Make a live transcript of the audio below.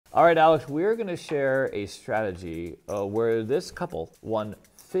All right, Alex, we're gonna share a strategy where this couple won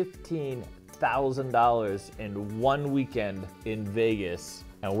 $15,000 in one weekend in Vegas,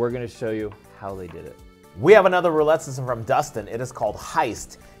 and we're gonna show you how they did it. We have another roulette system from Dustin. It is called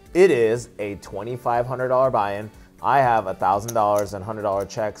Heist. It is a $2,500 buy-in. I have $1,000 and $100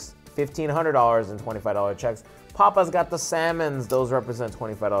 checks, $1,500 and $25 checks. Papa's got the salmons. Those represent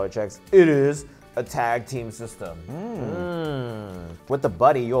 $25 checks. It is a tag team system. With the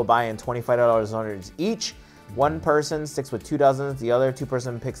buddy, you'll buy in $25 and $100 each. One person sticks with 2 dozens. The other 2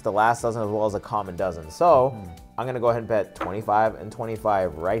 person picks the last dozen as well as a common dozen. So I'm gonna go ahead and bet 25 and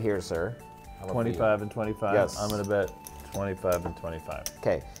 25 right here, sir. 25 and 25? Yes. I'm gonna bet 25 and 25.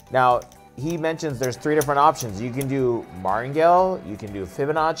 Okay, now he mentions there's 3 different options. You can do martingale, you can do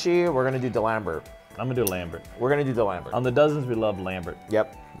Fibonacci, we're gonna do DeLambert. I'm gonna do Lambert. We're gonna do DeLambert. On the dozens, we love Lambert.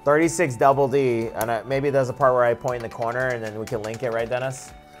 Yep. 36 double D, and maybe there's a part where I point in the corner and then we can link it, right,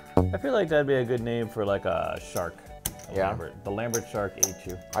 Dennis? I feel like that'd be a good name for like a shark. Yeah. Lambert. The Lambert shark ate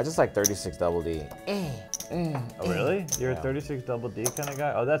you. I just like 36 double D. Oh, really? You're a 36 double D kind of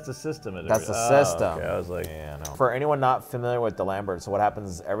guy? Oh, that's the system. That's the system. Okay. I was like, Yeah, no. For anyone not familiar with DeLambert, so what happens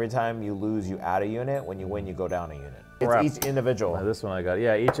is every time you lose, you add a unit. When you win, you go down a unit. Crap. It's each individual. This one I got.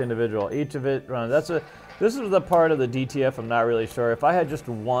 Yeah, each individual. Each of it runs. This is the part of the DTF I'm not really sure. If I had just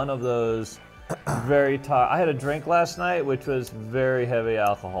one of those very top, I had a drink last night which was very heavy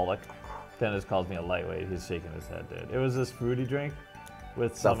alcoholic. Dennis calls me a lightweight. He's shaking his head, dude. It was this fruity drink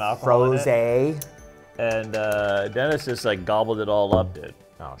with some alcohol in it. And Dennis just like gobbled it all up, dude.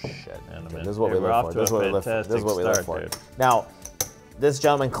 Oh shit! And this is what we live for. This is what we live for. Now, this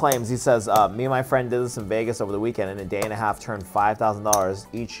gentleman claims, he says, me and my friend did this in Vegas over the weekend. In a day and a half, turned $5,000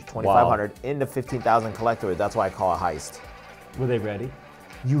 each, $2,500 into $15,000 collectively. That's why I call it Heist. Were they ready?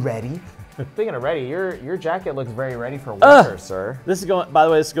 You ready? Speaking of ready, your jacket looks very ready for winter, sir. This is going. By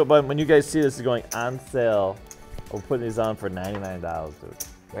the way, this is going, when you guys see this, is going on sale. We're putting these on for $99, dude.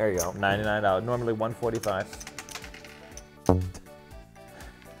 There you go. $99. Normally $145.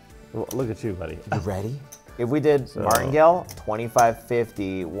 Look at you, buddy. You ready? If we did martingale, 25,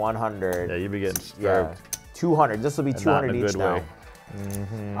 50, 100. Yeah, you'd be getting disturbed. Yeah, 200. This will be 200 each now. Way.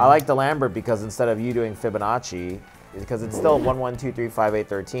 I like the Lambert because instead of you doing Fibonacci, because it's still 1, 1, 2, 3, 5, 8,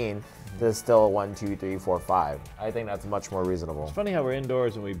 13. There's still 1, 2, 3, 4, 5. I think that's much more reasonable. It's funny how we're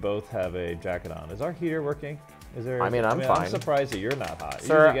indoors and we both have a jacket on. Is our heater working? Is there? I mean, I'm fine. I'm surprised that you're not hot.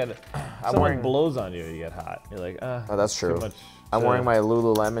 Sir, you someone blows on you, you get hot. You're like, oh, that's true. Too much. I'm wearing my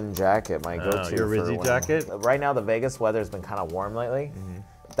Lululemon jacket, my go-to. Your Rizzy jacket? Right now, the Vegas weather's been kind of warm lately.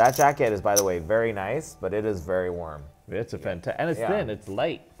 That jacket is, by the way, very nice, but it is very warm. It's a fantastic, and it's thin, it's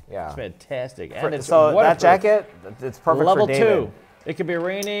light. Yeah. It's fantastic. And it's so that jacket, it's perfect Level for David. Level 2. It could be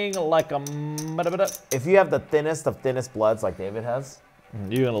raining like a... If you have the thinnest of thinnest bloods like David has.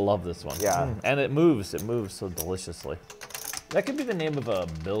 You're going to love this one. Yeah. And it moves so deliciously. That could be the name of a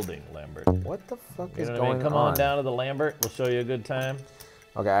building, Lambert. What the fuck is going on? Come on down to the Lambert. We'll show you a good time.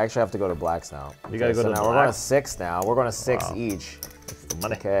 Okay, I actually have to go to blacks now. You got to go to now. We're going to 6 now. We're going to 6 each. That's the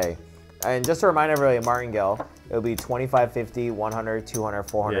money. Okay. And just to remind everybody, martingale, it'll be 25, 50, 100, 200,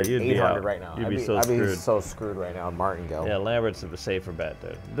 400, 800 right now. You'd be I'd be so screwed right now on martingale. Yeah, Lambert's a safer bet,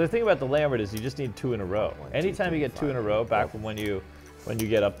 dude. The thing about the Lambert is you just need 2 in a row. Anytime you get 2 in a row, back from when you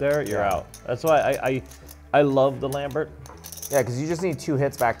get up there, you're out. That's why I love the Lambert. Yeah, because you just need 2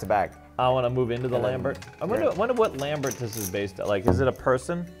 hits back to back. I want to move into the Lambert. I wonder what Lambert this is based on. Like, is it a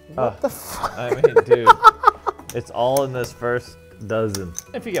person? What the fuck? I mean, dude, it's all in this first dozen.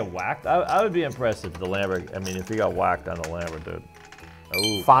 If you get whacked, I would be impressed if the Lambert, I mean, if you got whacked on the Lambert, dude.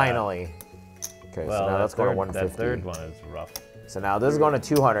 Ooh, finally. Okay, well, so now that's going to 150. That third one is rough. So now this is going to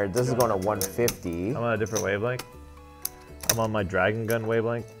 200. This is going to 150. I'm on a different wavelength. I'm on my Dragon Gun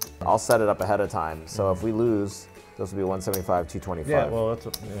wavelength. I'll set it up ahead of time. So if we lose, this will be 175, 225. Yeah, well, that's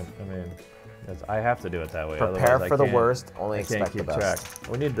what, I mean, I have to do it that way. Prepare for the worst, only expect the best. Track.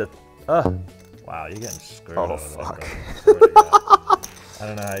 We need the, wow, you're getting screwed. Oh, fuck. I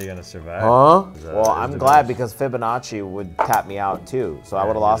don't know how you're going to survive. Huh? Well, I'm glad because Fibonacci would tap me out too. So I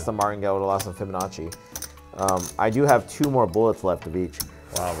would have lost the martingale, would have lost the Fibonacci. I do have 2 more bullets left of each.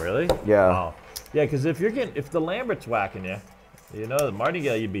 Wow, really? Yeah. Wow. Yeah, because if the Lambert's whacking you, you know, the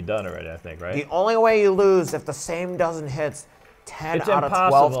martingale, you'd be done already, I think, right? The only way you lose if the same dozen hits 10 out of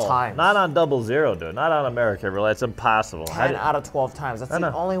 12 times. Not on 00, dude. Not on American Roulette. It's impossible. 10 out of 12 times. That's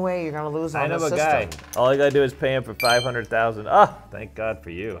the only way you're going to lose on the system. I know a guy. All I got to do is pay him for 500,000. Oh, thank God for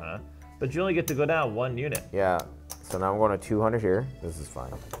you, huh? But you only get to go down 1 unit. Yeah. So now I'm going to 200 here. This is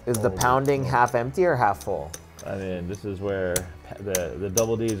fine. Is the pounding half empty or half full? I mean, this is where the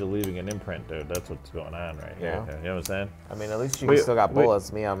double D's are leaving an imprint, dude. That's what's going on right here. You know what I'm saying? I mean, at least you still got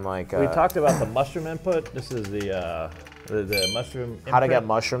bullets. Me, I'm like. We talked about the mushroom input. This is the mushroom. How to get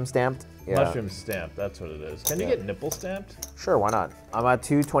mushroom stamped? Yeah. Mushroom stamped. That's what it is. Can you get nipple stamped? Sure, why not? I'm at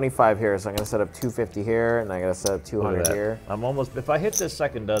 225 here, so I'm gonna set up 250 here, and I gotta set up 200 here. I'm almost. If I hit this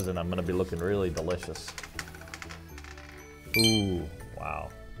second dozen, I'm gonna be looking really delicious. Ooh, wow.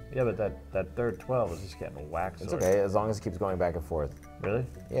 Yeah, but that third 12 is just getting waxed. It's okay, as long as it keeps going back and forth. Really?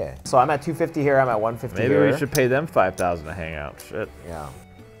 Yeah. So I'm at 250 here, I'm at 150 Maybe here. we should pay them 5,000 to hang out. Shit. Yeah.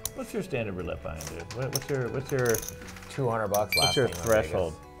 What's your standard roulette buy-in, dude? What's your 200 bucks last What's your game in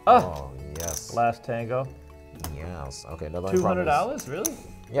threshold? Vegas. Oh, yes. Last tango? Yes. Okay, another $200, really?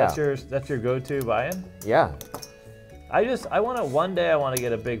 Yeah. That's your go-to buy-in? Yeah. I want to, one day I want to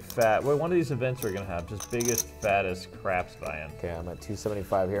get a big fat, one of these events we're going to have, just biggest, fattest craps buy-in. Okay, I'm at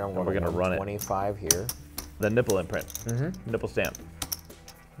 275 here. I'm going to run it. 25 here. The nipple imprint. Nipple stamp.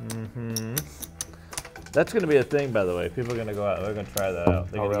 That's going to be a thing, by the way. People are going to go out, they're going to try that out.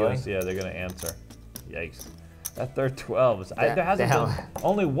 They're really? Yeah, they're going to answer. Yikes. That third 12 is, there hasn't been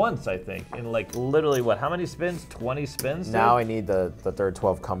only once, I think, in like literally what, how many spins? 20 spins? Dude? Now I need the third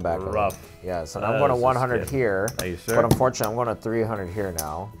 12 comeback. Rough. Yeah, so now I'm going to 100 here. Are you sure? But unfortunately, I'm going to 300 here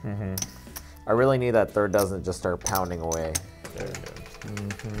now. I really need that third dozen to just start pounding away. There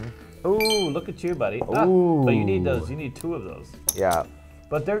we go. Ooh, look at you, buddy. Ooh. But you need those. You need 2 of those. Yeah.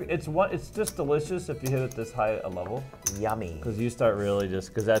 But it's just delicious if you hit it this high a level. Yummy. Because you start really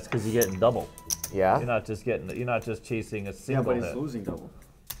because you're getting double. Yeah. You're not just chasing a single hit. Yeah, but he's losing double.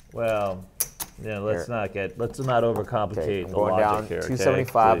 Well, yeah, let's not overcomplicate okay, I'm the going logic down here.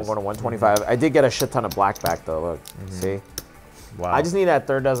 275, I'm going to 125. I did get a shit ton of blackback though, look. See? Wow. I just need that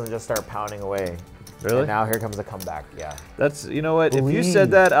third dozen to just start pounding away. Really? And now here comes the comeback, yeah. That's, you know what, if you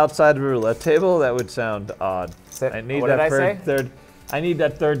said that outside of a roulette table, that would sound odd. What did I say? I need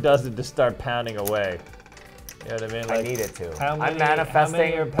that third dozen to start pounding away. You know what I mean? Like, I need it to. I'm manifesting. How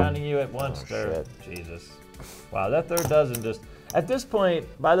many are pounding you at once? Shit. Jesus. Wow, that third dozen just, at this point,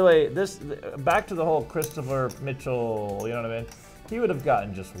 by the way, back to the whole Christopher Mitchell, you know what I mean? He would have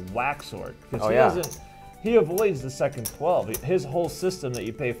gotten just waxored. Because he avoids the second 12. His whole system that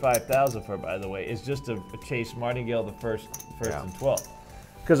you pay $5,000 for, by the way, is just to chase martingale the first and 12.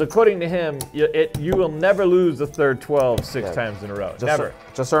 Because according to him, you will never lose the third 12 6 times in a row. Never.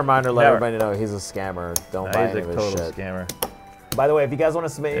 Just a reminder, let everybody know he's a scammer. Don't buy any of his shit. He's a total scammer. By the way, if you guys want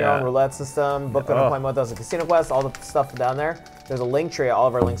to submit your own roulette system, book an appointment with us at Casino Quest, all the stuff down there, there's a link tree. All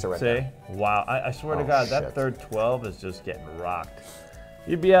of our links are right there. Wow. I swear to God, that third 12 is just getting rocked.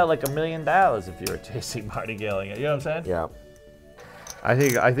 You'd be out like $1 million if you were chasing martingaling it. You know what I'm saying? Yeah. I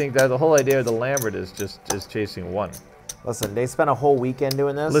think that the whole idea of the Lambert is chasing one. Listen, they spent a whole weekend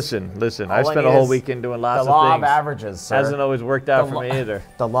doing this. Listen. I spent a whole weekend doing lots of things. The law of averages, sir. Hasn't always worked out for me either.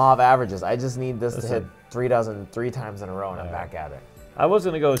 The law of averages. I just need this to hit 3 dozen 3 times in a row, and I'm back at it. I was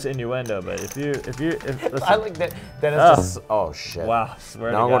gonna go with innuendo, but if listen. I like that. Dennis just. Oh shit. Wow.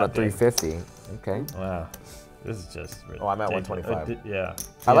 Now I'm going to 350. Okay. Wow. This is just ridiculous. Oh, I'm at 125. Yeah.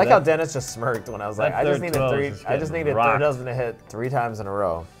 I like how Dennis just smirked when I was like, I just need a third dozen to hit 3 times in a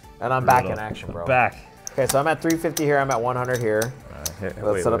row, and I'm back in action, bro. Back. Okay, so I'm at 350 here. I'm at 100 here.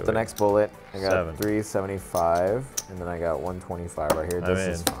 Let's set up the next bullet. I got 375, and then I got 125 right here. This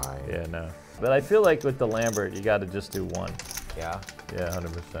is fine. Yeah, no. But I feel like with the Lambert, you got to just do one. Yeah. Yeah,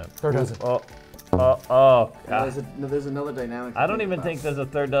 100%. Third dozen. Oh. There's another dynamic. I don't even think there's a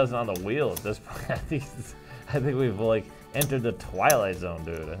third dozen on the wheel at this point. I think we've like entered the twilight zone,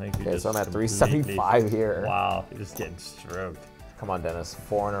 dude. I think so I'm at 375 here. Wow, you're just getting stroked. Come on, Dennis.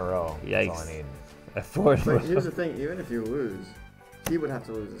 4 in a row. Yikes. That's all I need. At 4 in a row. Here's the thing. Even if you lose, he would have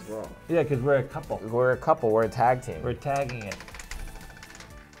to lose as well. Yeah, because we're a couple. We're a couple. We're a tag team. We're tagging it.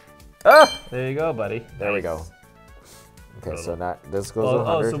 Ah! There you go, buddy. There we go. Okay, so now this goes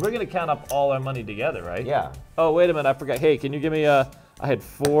 100. So we're going to count up all our money together, right? Yeah. Oh, wait a minute. I forgot. Hey, can you give me I had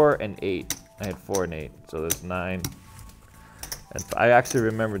 4 and 8. I had 4 and 8. So there's 9. And I actually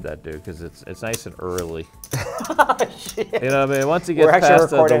remembered that, dude, because it's nice and early. Shit. You know what I mean? Once it gets We're actually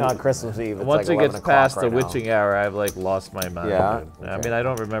past recording on Christmas Eve. It's once like it gets past right the witching hour, I've like lost my mind. Yeah. Dude. I mean, I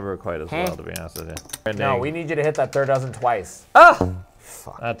don't remember it quite as well, to be honest with you. No, we need you to hit that third dozen twice. Ah!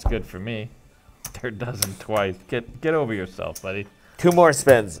 Fuck. That's good for me. Third dozen twice. Get over yourself, buddy. 2 more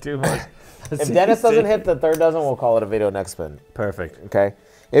spins. 2 more. If Dennis doesn't hit the third dozen, we'll call it a video next spin. Perfect. Okay.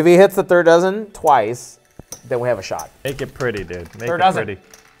 If he hits the third dozen twice, then we have a shot. Make it pretty, dude. Make third it dozen. pretty.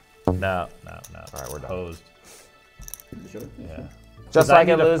 No. All right, we're done. Posed. You sure? Yeah. Just so I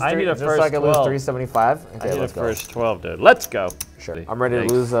can lose. I need a just first so I can 12. lose 375. Okay, I need a let's go. first 12, dude. Let's go. Sure. I'm ready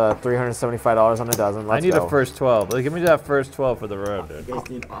to lose $375 on a dozen. Let's I need go. a first 12. Like, give me that first 12 for the road, dude. You guys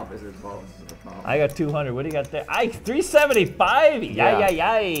need opposite balls. This is the problem. I got 200. What do you got there? 375.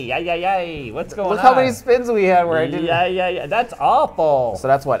 Yay. What's going on? Look how many spins we had where I didn't. Yeah. That's awful. So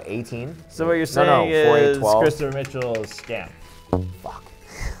that's what, 18? So what you're saying No, 4, 8, is 12. Christopher Mitchell's scam. Fuck.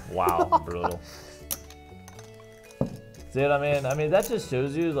 Wow, brutal. See what I mean? I mean, that just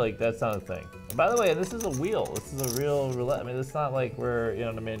shows you, like, that's not a thing. And by the way, this is a wheel. This is a real roulette. I mean, it's not like we're, you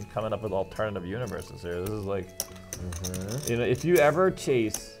know what I mean, coming up with alternative universes here. This is like, you know, if you ever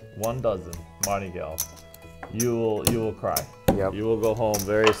chase 1 dozen Martingale, you will cry. Yep. You will go home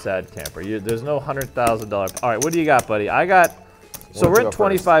very sad camper. There's no $100,000. All right, what do you got, buddy? I got, so we're at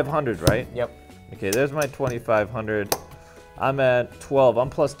 2,500, right? Yep. Okay, there's my 2,500. I'm at 12. I'm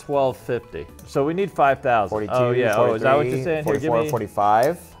plus 1250. So we need 5,000. 42, oh yeah. 43, Is that what you're saying? 44, Here, give me.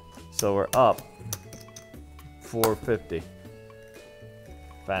 45. So we're up 450.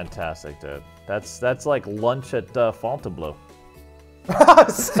 Fantastic, dude. That's like lunch at Fontainebleau.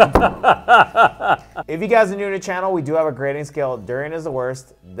 If you guys are new to the channel, we do have a grading scale. Durian is the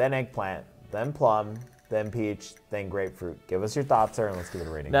worst, then eggplant, then plum, then peach, then grapefruit. Give us your thoughts, sir, and let's give it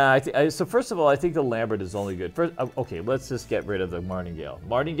a rating. Nah, so first of all, I think the Lambert is only good. First, okay, let's just get rid of the Martingale.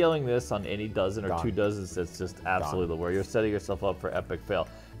 Martingaleing this on any dozen or Gone. 2 dozens, that's just absolutely the where you're setting yourself up for epic fail.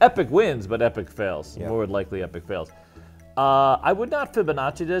 Epic wins, but epic fails. Yeah. More likely epic fails. I would not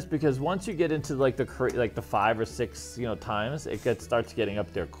Fibonacci this because once you get into like the 5 or 6 times, it starts getting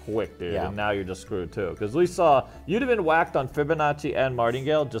up there quick, dude. Yeah. And now you're just screwed too. Because we saw you'd have been whacked on Fibonacci and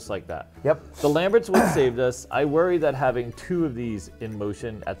Martingale just like that. Yep. The Lamberts would save us. I worry that having 2 of these in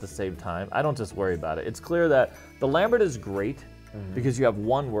motion at the same time, I don't just worry about it. It's clear that the Lambert is great because you have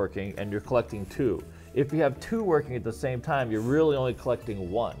 1 working and you're collecting 2. If you have 2 working at the same time, you're really only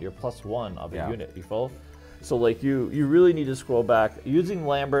collecting 1. You're plus 1 of a unit. You follow? So like you really need to scroll back. Using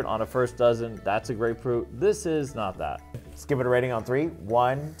Lambert on a first dozen, that's a grapefruit. This is not that. Let's give it a rating on 3.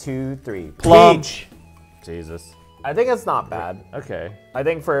 1, 2, 3. Plum. Peach. Jesus. I think it's not bad. Okay. I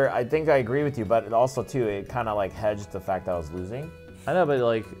think I agree with you, but it also too, it kind of like hedged the fact that I was losing. I know, but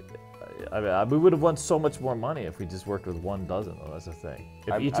like, I mean, we would have won so much more money if we just worked with 1 dozen, though. That's the thing.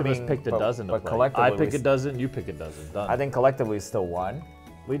 If each of us picked a dozen to but play. collectively I pick a dozen, you pick a dozen. Done. I think collectively we still won.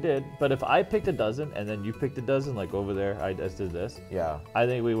 We did, but if I picked a dozen and then you picked a dozen, like over there, I just did this. Yeah. I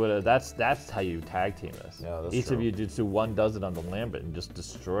think we would have. That's how you tag team this. Yeah, that's Each true. of you just do 1 dozen on the Lambert and just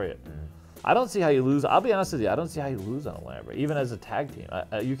destroy it. I don't see how you lose. I'll be honest with you. I don't see how you lose on a Lambert, even as a tag team.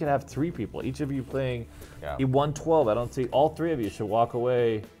 You can have 3 people, each of you playing 112. I don't see all 3 of you should walk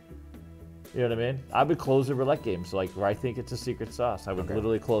away. You know what I mean? I would close the roulette games, like where I think it's a secret sauce. I would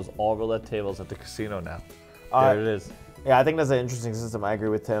literally close all roulette tables at the casino now. There it is. Yeah, I think that's an interesting system. I agree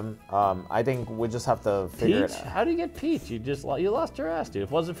with Tim. I think we just have to figure Peach? it out. How do you get Peach? You lost your ass, dude. If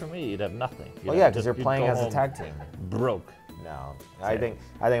it wasn't for me, you'd have nothing. Well, yeah, because you're playing as a tag team. Broke. No, I think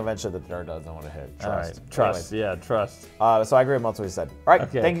eventually the third doesn't want to hit. Trust. All right. Trust. Anyways, Yeah, trust. so I agree with most of what you said. All right,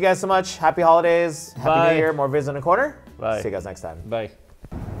 Okay. thank you guys so much. Happy holidays. Happy Bye. New Year. More vids in the corner. Bye. See you guys next time. Bye.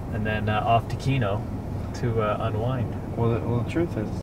 And then off to Keno to unwind. Well, the truth is,